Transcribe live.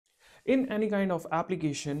In any kind of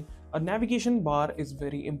application, a navigation bar is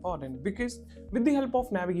very important because with the help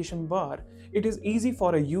of navigation bar, it is easy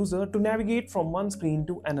for a user to navigate from one screen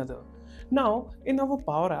to another. Now, in our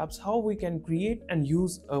Power Apps, how we can create and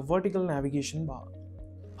use a vertical navigation bar.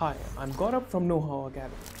 Hi, I'm Gaurav from KnowHow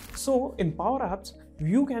Academy. So, in Power Apps,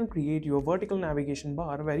 you can create your vertical navigation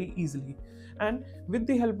bar very easily. And with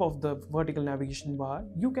the help of the vertical navigation bar,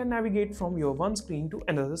 you can navigate from your one screen to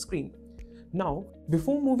another screen. Now,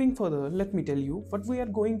 before moving further, let me tell you what we are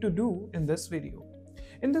going to do in this video.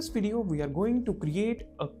 In this video, we are going to create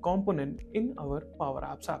a component in our Power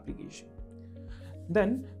Apps application.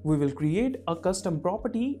 Then we will create a custom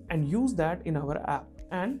property and use that in our app.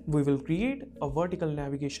 And we will create a vertical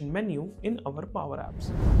navigation menu in our Power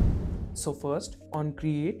Apps. So first, on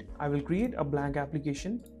create, I will create a blank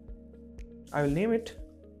application. I will name it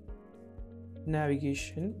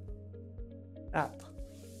navigation app.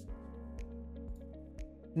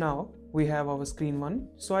 Now we have our screen 1,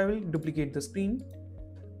 so I will duplicate the screen.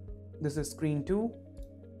 This is screen 2,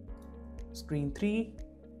 screen 3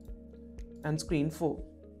 and screen 4.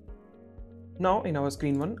 Now in our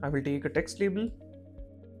screen 1, I will take a text label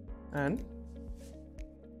and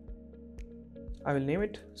I will name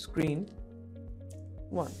it screen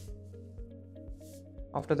 1.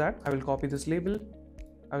 After that, I will copy this label.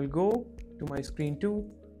 I will go to my screen 2,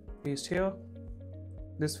 paste here.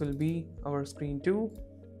 This will be our screen 2.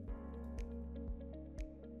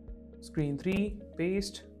 Screen 3,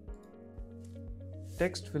 paste.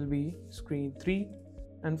 Text will be screen 3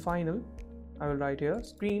 and final, I will write here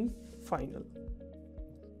screen final.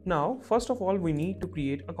 Now, first of all, we need to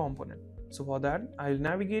create a component. So for that, I will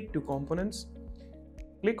navigate to components,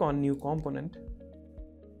 click on new component.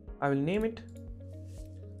 I will name it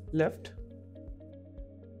left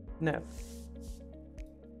nav.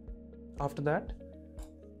 After that,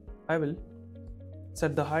 I will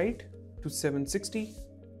set the height to 760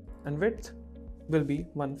 and width will be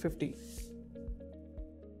 150.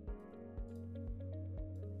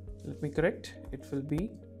 Let me correct, it will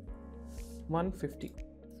be 150.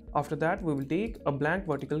 After that, we will take a blank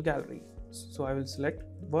vertical gallery. So I will select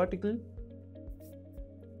vertical,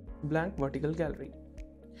 blank vertical gallery.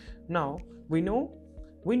 Now we know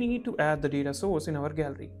we need to add the data source in our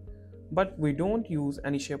gallery, but we don't use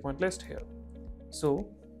any SharePoint list here. So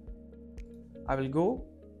I will go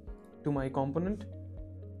to my component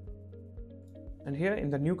and here in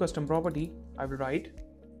the new custom property, I will write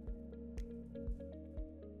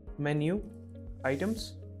menu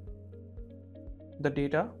items. The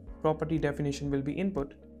data property definition will be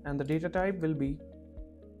input and the data type will be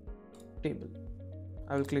table.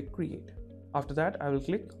 I will click create. After that, I will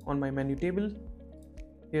click on my menu table.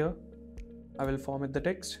 Here I will format the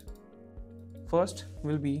text. First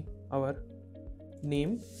will be our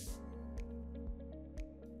name.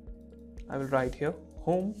 I will write here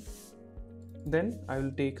home. Then I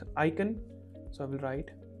will take icon. So I will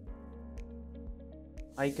write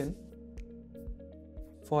icon.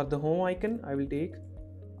 For the home icon, I will take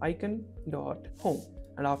icon.home.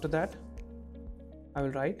 And after that, I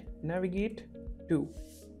will write navigate to,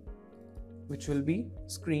 which will be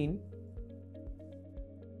screen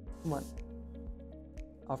 1.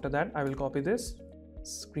 After that, I will copy this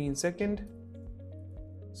screen 2nd,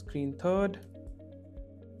 screen 3rd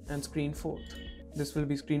and screen 4th. This will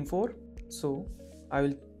be screen 4. So I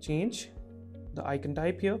will change the icon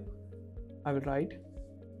type here. I will write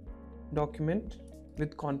document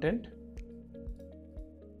with content.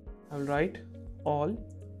 I will write all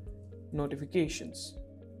notifications.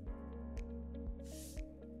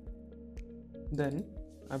 Then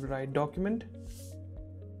I will write document.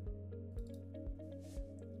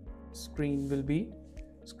 Screen will be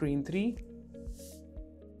screen 3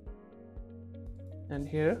 and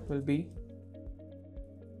here will be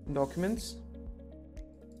documents.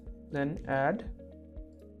 Then add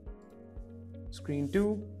screen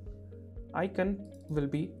 2, icon will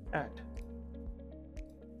be add.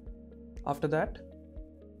 After that,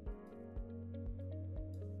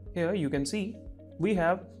 here you can see we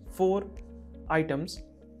have 4 items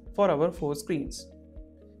for our 4 screens.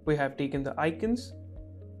 We have taken the icons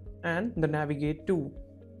and the navigate to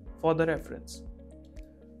for the reference.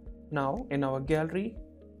 Now in our gallery,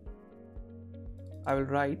 I will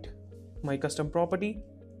write my custom property,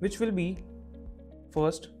 which will be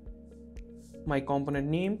first my component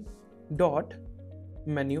name dot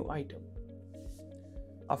menu item.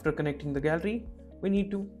 After connecting the gallery, we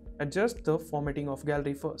need to adjust the formatting of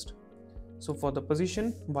gallery first. So for the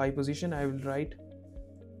position, Y position, I will write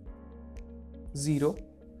 0.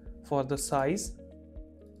 For the size,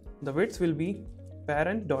 the width will be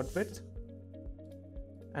parent.width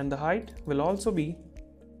and the height will also be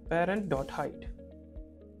parent.height.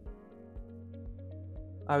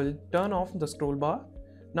 I will turn off the scroll bar.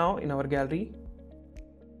 Now in our gallery,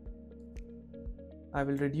 I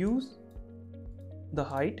will reduce the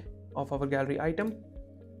height of our gallery item.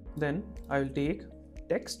 Then I will take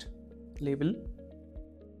text label.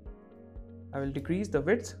 I will decrease the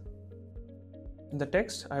width. In the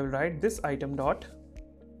text, I will write this item dot.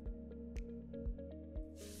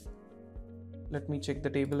 Let me check the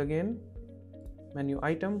table again. Menu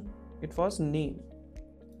item, it was name.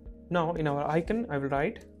 Now in our icon, I will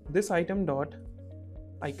write this item dot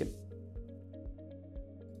icon.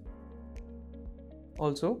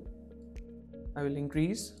 Also, I will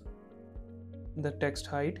increase the text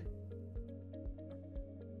height.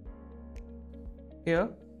 Here,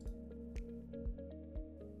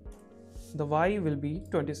 the Y will be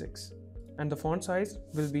 26 and the font size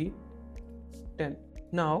will be 10.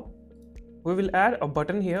 Now, we will add a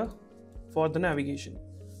button here for the navigation.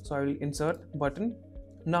 So I will insert button.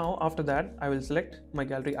 Now after that, I will select my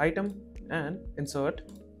gallery item and insert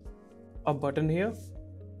a button here.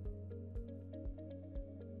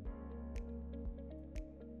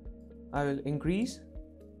 I will increase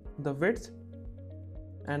the width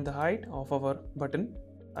and the height of our button.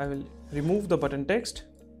 I will remove the button text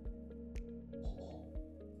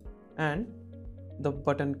and the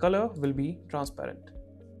button color will be transparent.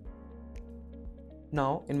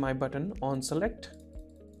 Now in my button on select,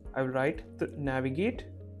 I will write the navigate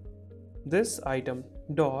this item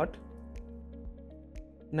dot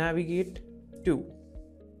navigate to.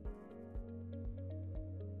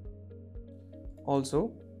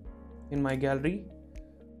 Also in my gallery,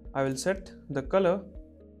 I will set the color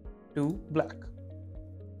to black.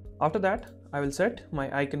 After that, I will set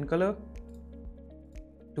my icon color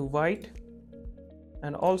to white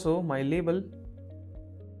and also my label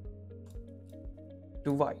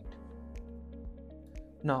to white.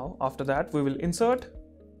 Now after that, we will insert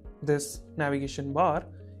this navigation bar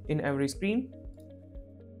in every screen.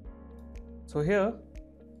 So here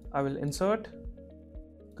I will insert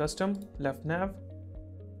custom left nav.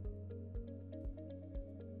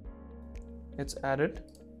 It's added.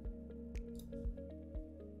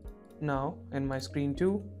 Now in my screen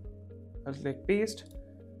 2, I'll click paste,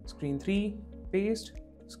 screen 3 paste,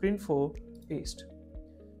 screen 4 paste.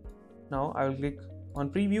 Now I will click on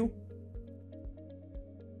preview.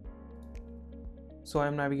 So I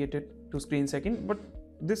am navigated to screen second, but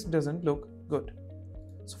this doesn't look good.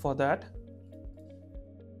 So for that,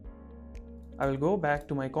 I will go back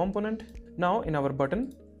to my component. Now in our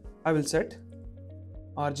button, I will set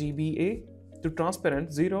RGBA to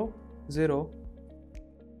transparent 0, 0,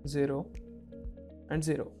 0 and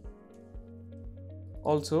 0.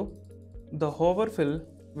 Also, the hover fill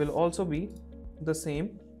will also be the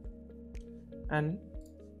same. And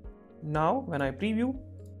now when I preview,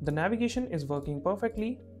 the navigation is working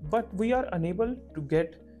perfectly, but we are unable to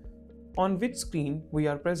get on which screen we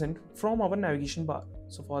are present from our navigation bar.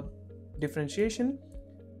 So for differentiation,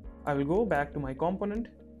 I will go back to my component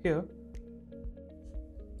here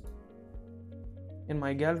in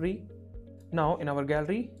my gallery. Now in our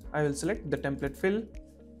gallery, I will select the template fill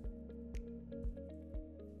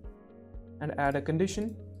and add a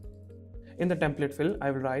condition. In the template fill, I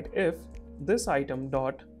will write if this item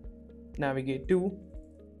dot navigate to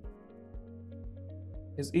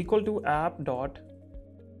is equal to app dot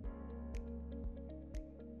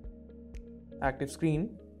active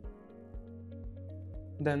screen,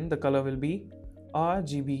 then the color will be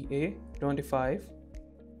RGBA 25,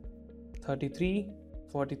 33,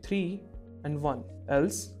 43 and 1,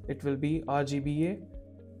 else it will be RGBA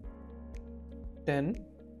 10,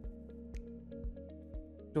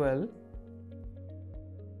 12,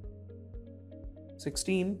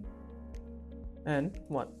 16 and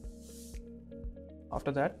 1.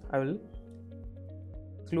 After that, I will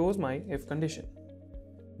close my if condition.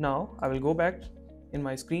 Now I will go back in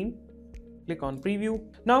my screen, click on preview.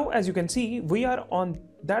 Now as you can see, we are on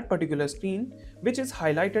that particular screen which is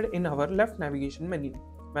highlighted in our left navigation menu.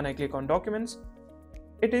 When I click on documents,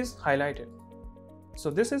 it is highlighted. So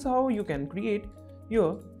this is how you can create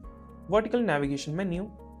your vertical navigation menu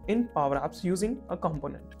in PowerApps using a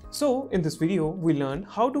component. So in this video, we learned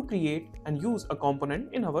how to create and use a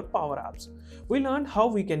component in our PowerApps. We learned how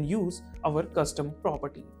we can use our custom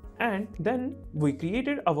property, and then we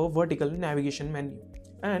created our vertical navigation menu.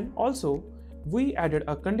 And also we added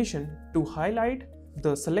a condition to highlight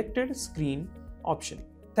the selected screen option.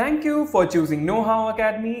 Thank you for choosing KnowHow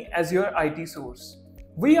Academy as your IT source.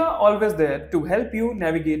 We are always there to help you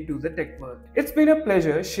navigate to the tech world. It's been a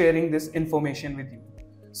pleasure sharing this information with you.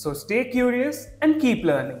 So stay curious and keep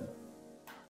learning.